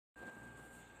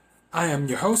I am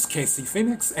your host, Casey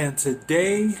Phoenix, and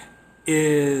today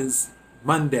is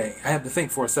Monday. I had to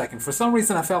think for a second. For some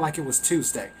reason, I felt like it was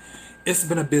Tuesday. It's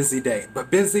been a busy day, but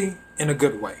busy in a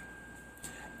good way.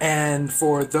 And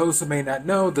for those who may not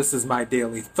know, this is my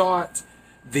daily thought.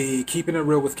 The Keeping It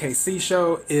Real with KC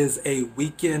show is a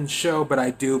weekend show, but I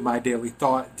do my daily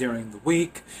thought during the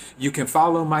week. You can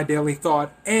follow my daily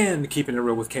thought and Keeping It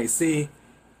Real with KC.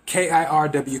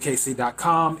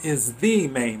 KIRWKC.com is the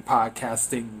main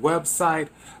podcasting website.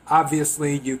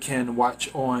 Obviously, you can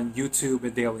watch on YouTube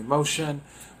and Daily Motion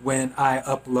when I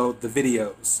upload the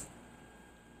videos.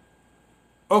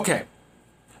 Okay,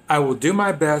 I will do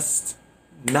my best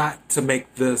not to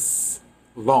make this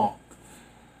long.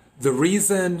 The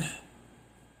reason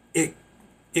it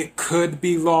could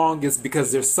be long is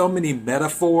because there's so many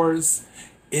metaphors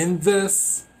in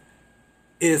this.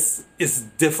 It's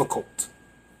difficult.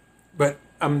 But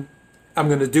I'm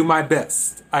going to do my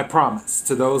best, I promise,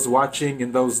 to those watching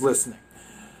and those listening.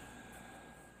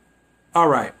 All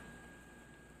right.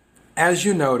 As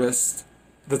you noticed,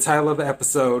 the title of the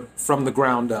episode, From the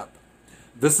Ground Up.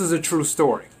 This is a true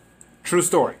story. True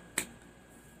story.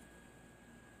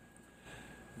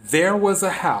 There was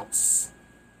a house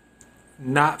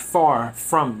not far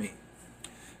from me.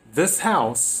 This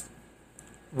house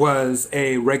was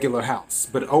a regular house,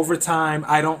 but over time,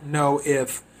 I don't know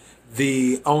if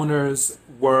the owners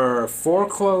were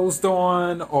foreclosed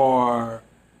on or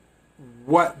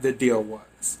what the deal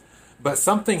was. But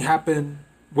something happened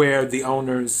where the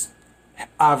owners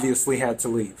obviously had to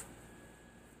leave.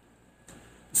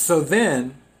 So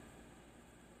then,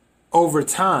 over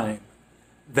time,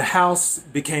 the house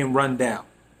became run down.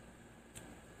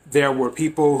 There were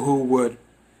people who would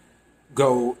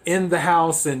go in the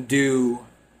house and do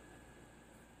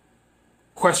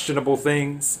questionable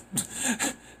things,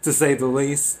 to say the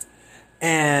least,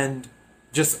 and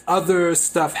just other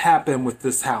stuff happened with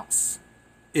this house.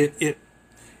 It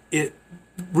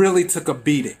really took a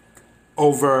beating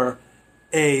over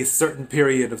a certain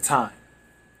period of time.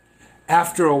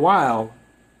 After a while,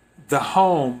 the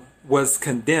home was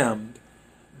condemned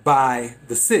by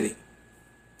the city.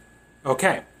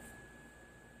 Okay.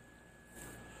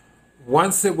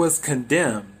 Once it was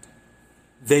condemned,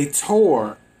 they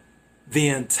tore the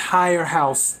entire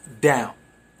house down.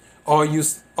 All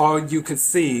you could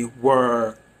see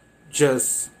were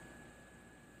just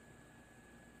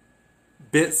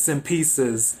bits and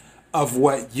pieces of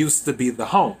what used to be the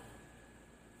home.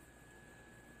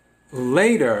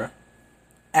 Later,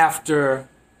 after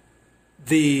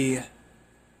the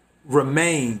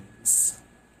remains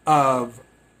of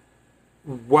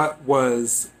what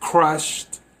was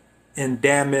crushed and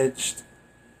damaged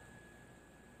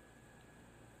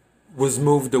was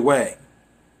moved away,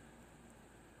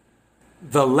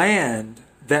 the land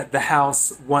that the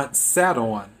house once sat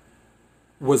on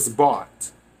was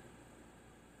bought.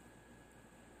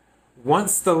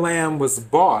 Once the land was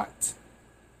bought,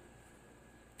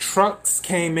 trucks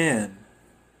came in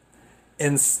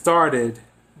and started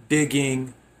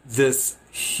digging this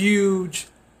huge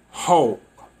hole.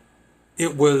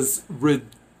 It was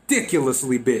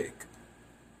ridiculously big.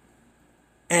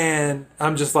 And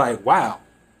I'm just like, wow,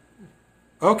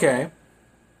 okay.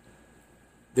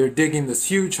 They're digging this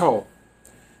huge hole.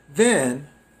 Then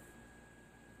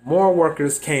more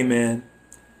workers came in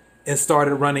and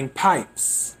started running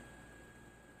pipes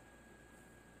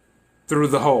through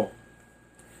the hole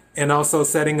and also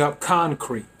setting up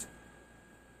concrete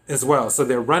as well. So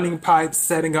they're running pipes,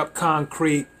 setting up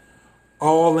concrete,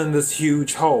 all in this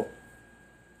huge hole.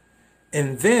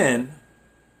 And then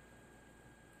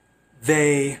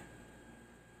they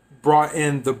brought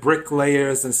in the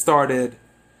bricklayers and started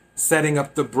setting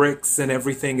up the bricks and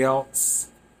everything else,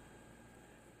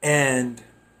 and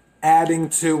adding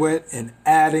to it and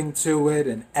adding to it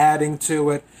and adding to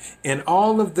it. And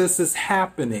all of this is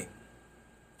happening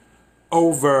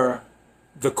over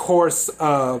the course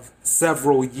of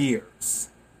several years.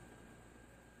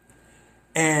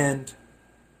 And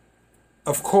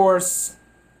of course,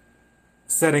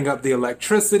 setting up the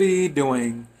electricity,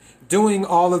 doing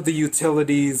all of the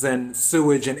utilities and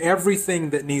sewage and everything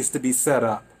that needs to be set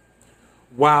up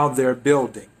while they're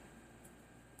building.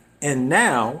 And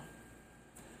now,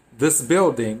 this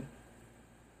building,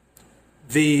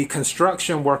 the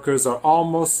construction workers are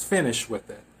almost finished with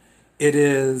it. It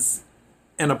is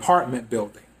an apartment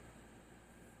building.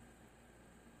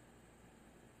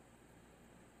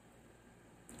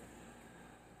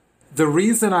 The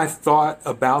reason I thought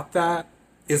about that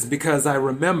is because I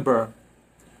remember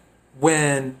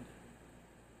when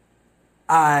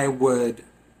I would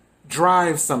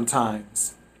drive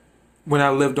sometimes when I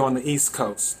lived on the East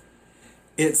Coast.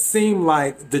 it seemed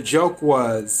like the joke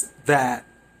was that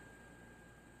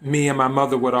me and my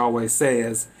mother would always say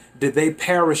is, did they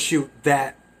parachute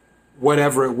that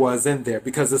whatever it was in there?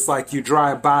 Because it's like you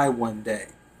drive by one day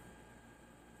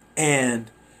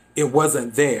and it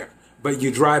wasn't there, but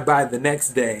you drive by the next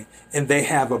day and they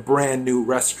have a brand new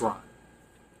restaurant.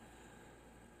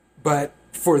 But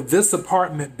for this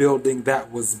apartment building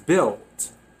that was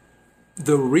built,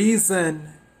 the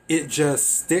reason it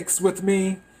just sticks with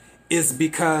me is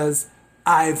because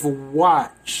I've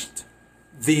watched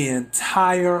the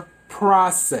entire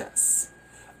process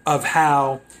of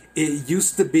how it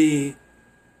used to be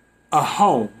a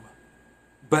home,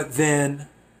 but then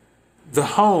the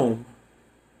home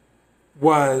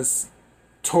was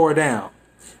tore down.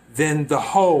 Then the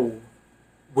hole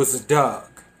was dug.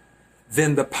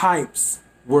 Then the pipes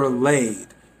were laid.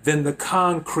 Then the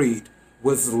concrete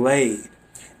was laid.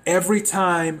 Every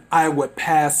time I would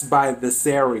pass by this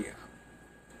area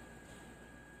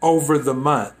over the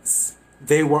months,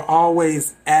 they were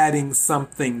always adding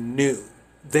something new.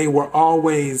 They were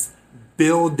always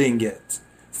building it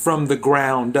from the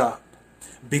ground up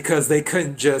because they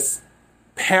couldn't just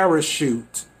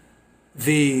parachute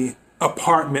the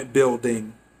apartment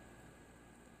building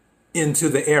into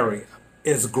the area.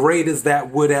 As great as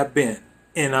that would have been,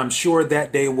 and I'm sure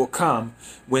that day will come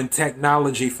when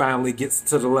technology finally gets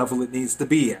to the level it needs to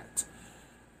be at.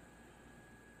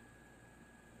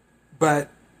 But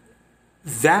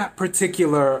that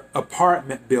particular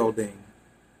apartment building,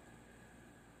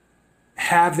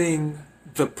 having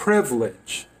the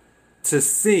privilege to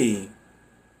see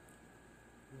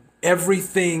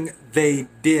everything they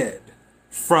did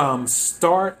from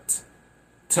start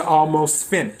to almost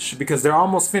finish, because they're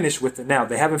almost finished with it now.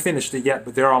 They haven't finished it yet,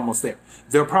 but they're almost there.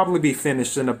 They'll probably be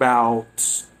finished in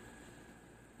about,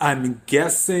 I'm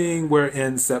guessing we're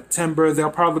in September.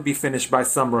 They'll probably be finished by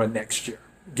summer of next year,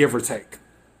 give or take.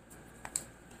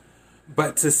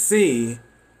 But to see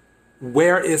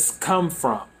where it's come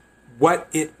from, what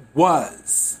it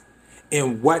was,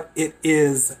 and what it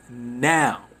is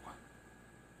now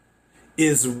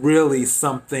is really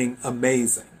something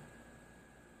amazing.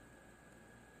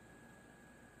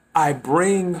 I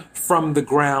bring from the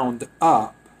ground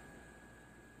up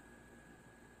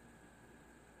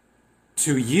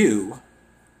to you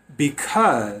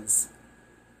because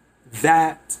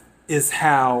that is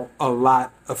how a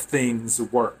lot of things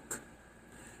work.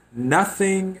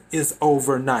 Nothing is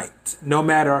overnight, no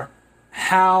matter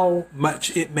how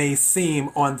much it may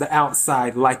seem on the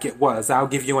outside like it was. I'll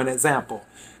give you an example.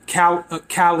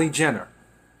 Kylie Jenner.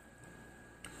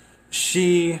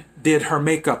 She did her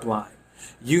makeup line.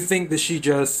 You think that she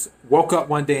just woke up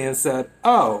one day and said,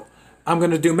 oh, I'm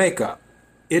going to do makeup.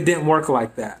 It didn't work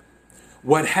like that.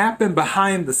 What happened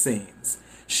behind the scenes,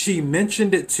 she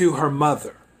mentioned it to her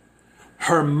mother.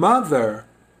 Her mother,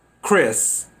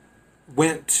 Chris,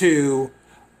 went to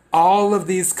all of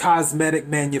these cosmetic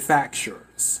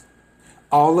manufacturers.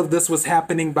 All of this was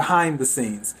happening behind the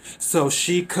scenes so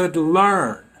she could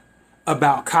learn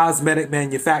about cosmetic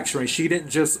manufacturing. She didn't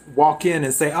just walk in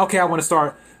and say, okay, I want to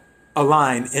start a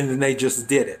line, and then they just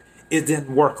did it. It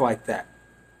didn't work like that.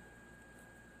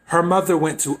 Her mother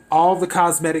went to all the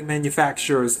cosmetic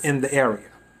manufacturers in the area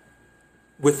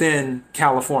within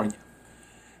California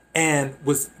and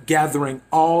was gathering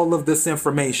all of this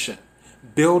information,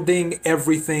 building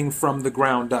everything from the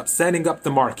ground up, setting up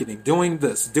the marketing, doing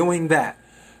this, doing that.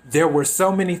 There were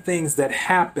so many things that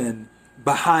happened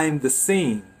behind the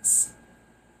scenes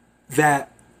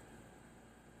that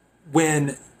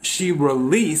when she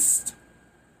released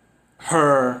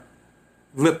her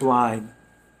lip line,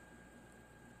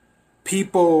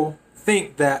 people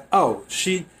think that, oh,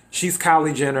 she's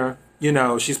Kylie Jenner,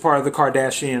 she's part of the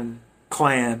Kardashian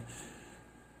clan.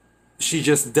 She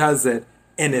just does it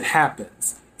and it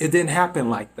happens. It didn't happen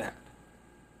like that.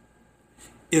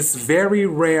 It's very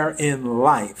rare in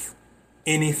life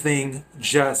anything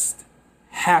just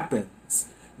happens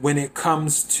when it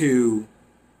comes to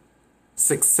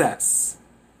success.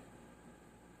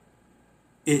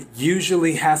 It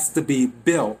usually has to be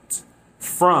built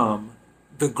from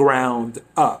the ground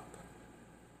up.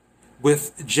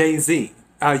 With Jay-Z,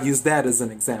 I'll use that as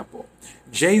an example.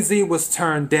 Jay-Z was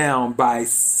turned down by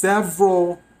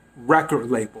several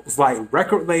record labels, like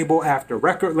record label after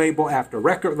record label after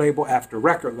record label after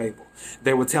record label.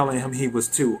 They were telling him he was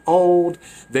too old.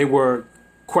 They were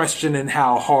questioning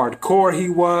how hardcore he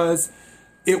was.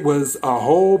 It was a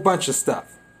whole bunch of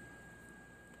stuff.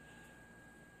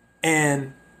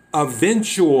 And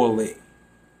eventually,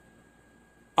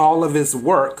 all of his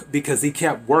work, because he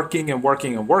kept working and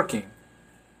working and working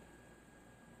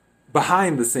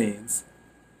behind the scenes,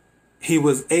 he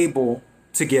was able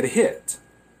to get a hit.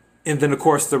 And then, of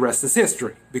course, the rest is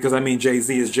history, because I mean,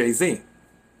 Jay-Z is Jay-Z.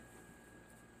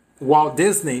 Walt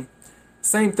Disney,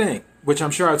 same thing, which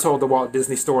I'm sure I told the Walt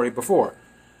Disney story before.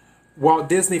 Walt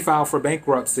Disney filed for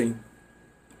bankruptcy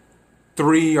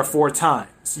 3 or 4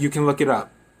 times. You can look it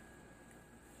up.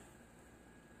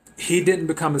 He didn't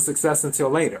become a success until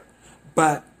later.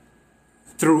 But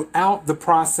throughout the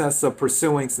process of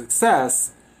pursuing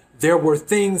success, there were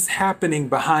things happening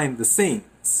behind the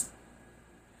scenes.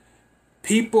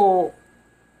 People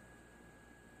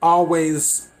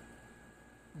always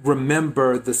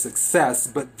remember the success,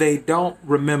 but they don't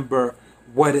remember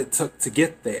what it took to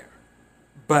get there.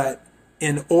 But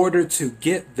in order to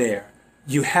get there,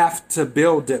 you have to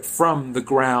build it from the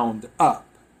ground up.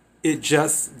 It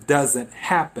just doesn't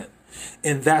happen.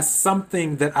 And that's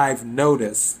something that I've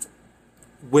noticed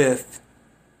with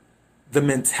the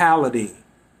mentality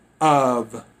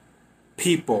of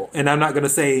people. And I'm not going to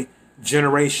say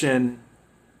generation,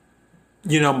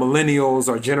 millennials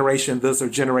or generation this or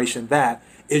generation that.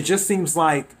 It just seems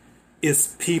like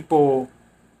it's people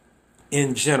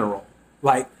in general.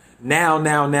 Like now.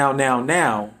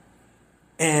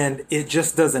 And it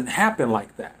just doesn't happen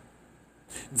like that.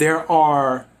 There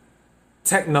are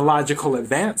technological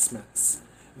advancements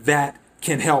that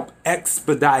can help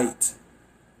expedite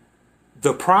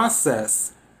the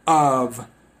process of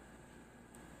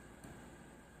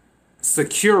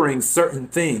securing certain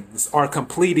things or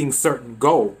completing certain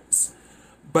goals.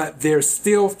 But there's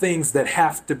still things that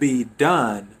have to be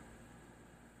done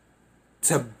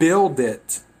to build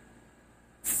it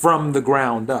from the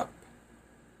ground up.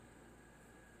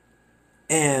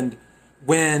 And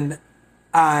when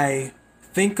I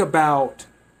think about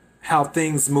how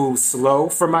things move slow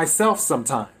for myself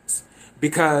sometimes,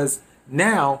 because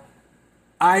now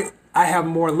I have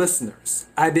more listeners.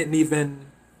 I didn't even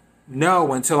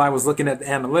know until I was looking at the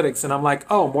analytics, and I'm like,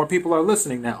 oh, more people are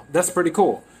listening now. That's pretty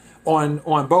cool on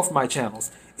both my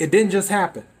channels. It didn't just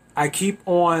happen. I keep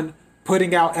on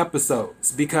putting out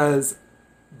episodes because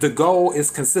the goal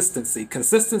is consistency.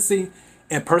 Consistency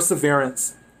and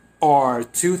perseverance are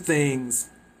 2 things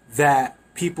that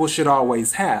people should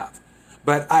always have.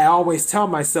 But I always tell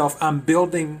myself I'm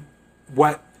building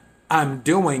what I'm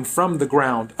doing from the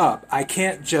ground up. I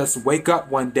can't just wake up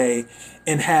one day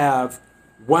and have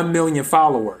 1 million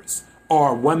followers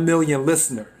or 1 million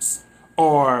listeners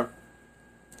or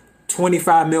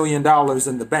 $25 million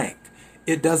in the bank.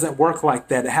 It doesn't work like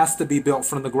that. It has to be built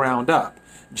from the ground up.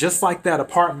 Just like that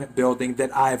apartment building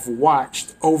that I've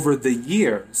watched over the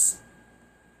years.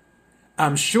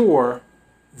 I'm sure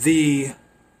the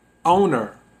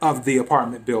owner of the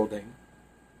apartment building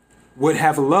would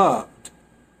have loved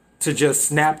to just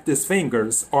snap his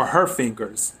fingers or her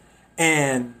fingers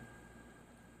and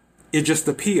it just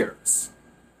appears.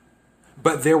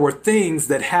 But there were things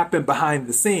that happened behind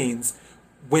the scenes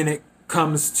when it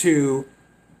comes to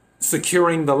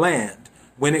securing the land,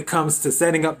 when it comes to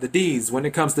setting up the deeds, when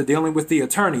it comes to dealing with the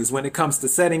attorneys, when it comes to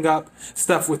setting up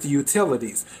stuff with the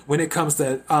utilities, when it comes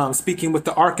to speaking with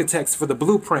the architects for the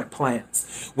blueprint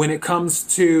plans, when it comes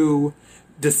to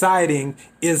deciding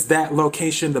is that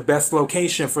location the best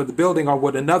location for the building or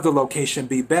would another location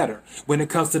be better, when it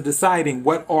comes to deciding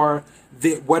what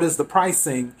is the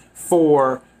pricing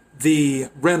for the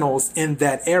rentals in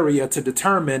that area to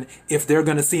determine if they're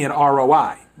going to see an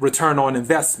ROI, return on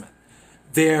investment.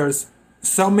 There's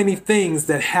so many things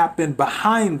that happen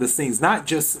behind the scenes, not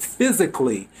just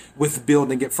physically with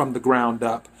building it from the ground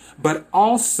up, but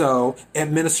also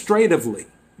administratively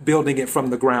building it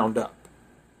from the ground up.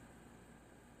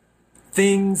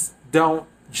 Things don't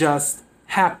just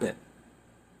happen.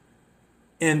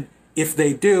 And if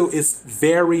they do, it's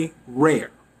very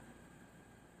rare.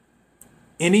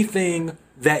 Anything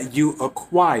that you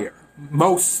acquire,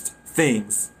 most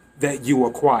things that you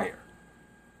acquire,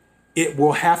 it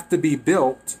will have to be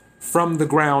built from the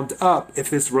ground up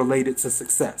if it's related to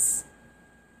success.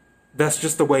 That's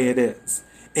just the way it is.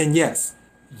 And yes,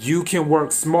 you can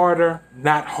work smarter,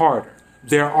 not harder.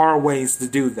 There are ways to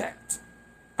do that.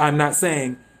 I'm not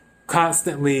saying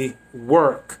constantly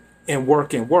work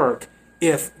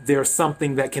if there's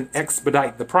something that can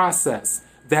expedite the process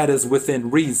that is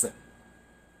within reason.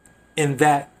 And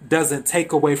that doesn't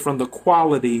take away from the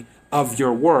quality of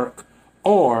your work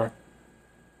or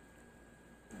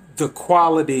the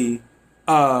quality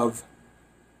of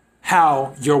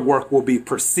how your work will be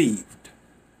perceived.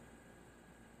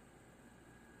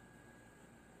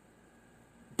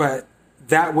 But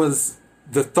that was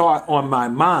the thought on my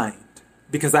mind,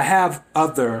 because I have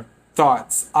other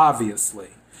thoughts,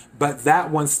 obviously, but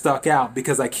that one stuck out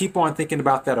because I keep on thinking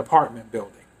about that apartment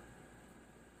building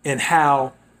and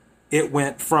how it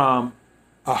went from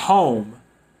a home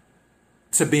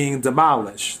to being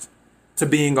demolished, to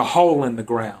being a hole in the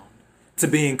ground, to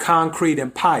being concrete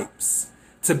and pipes,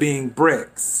 to being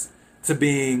bricks, to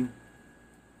being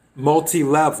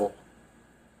multi-level,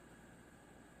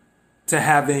 to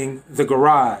having the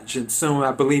garage, and soon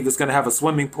I believe it's going to have a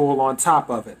swimming pool on top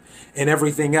of it, and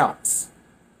everything else.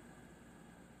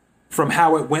 From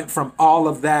how it went from all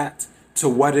of that to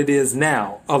what it is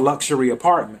now, a luxury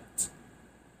apartment.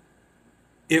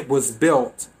 It was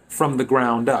built from the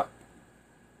ground up.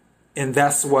 And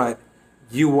that's what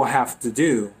you will have to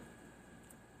do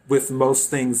with most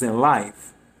things in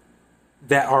life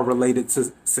that are related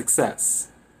to success.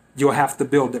 You'll have to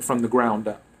build it from the ground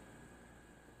up.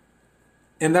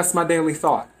 And that's my daily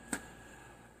thought.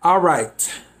 All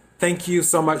right. Thank you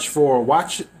so much for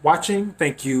watching.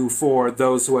 Thank you for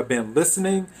those who have been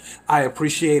listening. I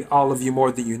appreciate all of you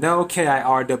more than you know.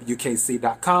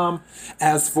 KIRWKC.com.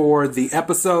 As for the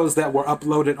episodes that were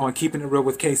uploaded on Keeping It Real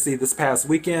with KC this past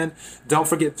weekend, don't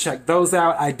forget to check those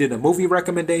out. I did a movie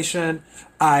recommendation.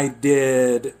 I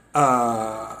did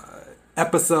an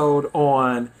episode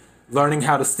on learning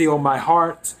how to steal my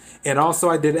heart. And also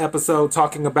I did an episode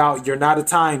talking about You're Not a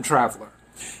Time Traveler.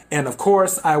 And of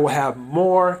course, I will have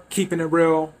more Keeping It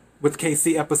Real with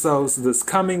KC episodes this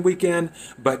coming weekend.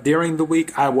 But during the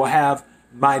week, I will have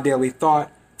my daily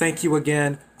thought. Thank you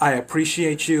again. I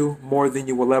appreciate you more than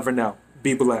you will ever know.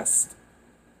 Be blessed.